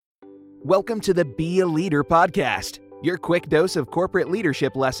Welcome to the Be a Leader podcast, your quick dose of corporate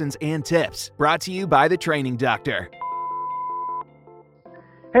leadership lessons and tips, brought to you by the Training Doctor.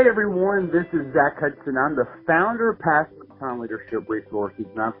 Hey everyone, this is Zach Hudson. I'm the founder of Passing the Baton Leadership Resources,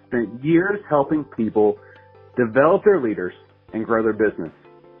 and I've spent years helping people develop their leaders and grow their business.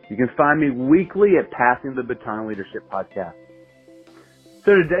 You can find me weekly at Passing the Baton Leadership Podcast.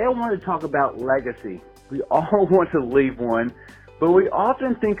 So today I want to talk about legacy. We all want to leave one, but we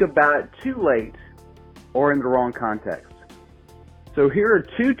often think about it too late or in the wrong context. So here are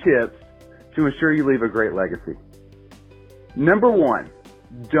 2 tips to ensure you leave a great legacy. Number 1,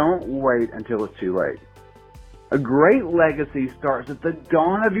 don't wait until it's too late. A great legacy starts at the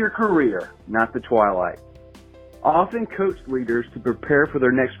dawn of your career, not the twilight. Often coach leaders to prepare for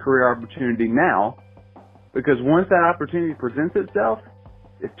their next career opportunity now, because once that opportunity presents itself,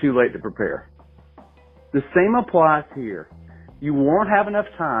 it's too late to prepare. The same applies here. You won't have enough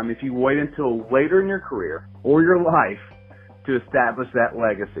time if you wait until later in your career or your life to establish that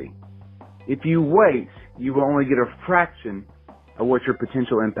legacy. If you wait, you will only get a fraction of what your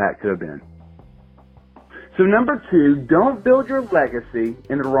potential impact could have been. So number 2, don't build your legacy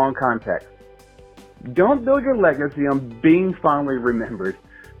in the wrong context. Don't build your legacy on being fondly remembered,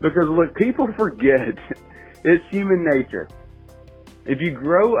 because look, people forget. It's human nature. If you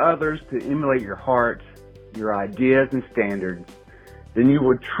grow others to emulate your heart, your ideas and standards, then you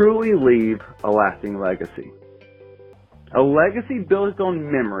will truly leave a lasting legacy. A legacy built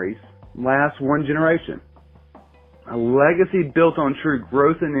on memories lasts 1 generation. A legacy built on true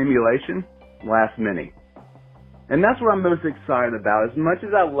growth and emulation lasts many. And that's what I'm most excited about. As much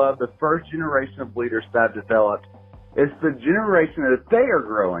as I love the first generation of leaders that I've developed, it's the generation that they are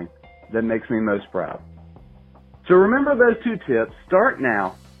growing that makes me most proud. So remember those 2 tips. Start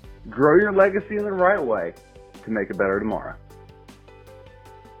now. Grow your legacy in the right way to make a better tomorrow.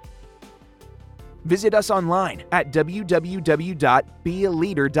 Visit us online at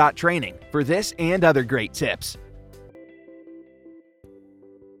www.bealeader.training for this and other great tips.